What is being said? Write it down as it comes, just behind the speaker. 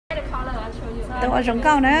ở trong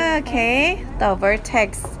câu nữa, okay. The Vertex.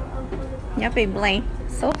 Nhớ bị blank.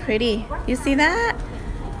 So pretty. You see that?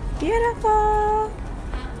 Beautiful.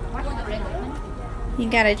 You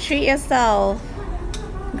gotta treat yourself.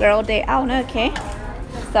 Girl day out nữa, okay.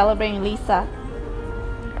 Celebrating Lisa.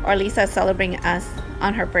 Or Lisa celebrating us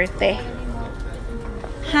on her birthday.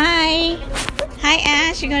 Hi. Hi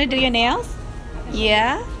Ash, you gonna do your nails?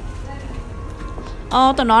 Yeah.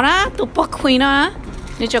 Tụi nó đó, tụi bọc queen đó.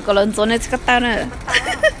 Như cho có lần này chắc tao nữa.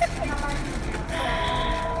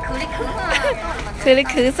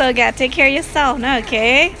 Cứ so gotta take care of yourself nữa,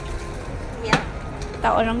 okay?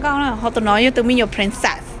 Tao ở trong con nữa, họ tụi nó như tụi mình your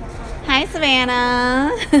princess. Hi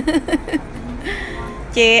Savannah.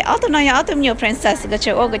 Chị, tụi nó như tụi mình your princess, cái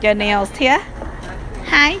chỗ của your nails thế.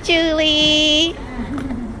 Hi Julie.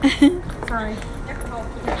 Sorry.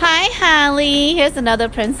 Hi Holly, here's another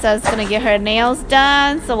princess gonna get her nails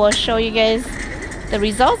done, so we'll show you guys the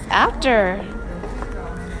results after.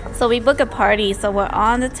 So we book a party, so we're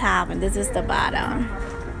on the top and this is the bottom.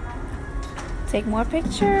 Take more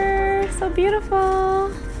pictures, so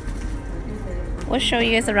beautiful. We'll show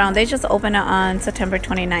you guys around. They just opened it on September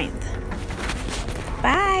 29th.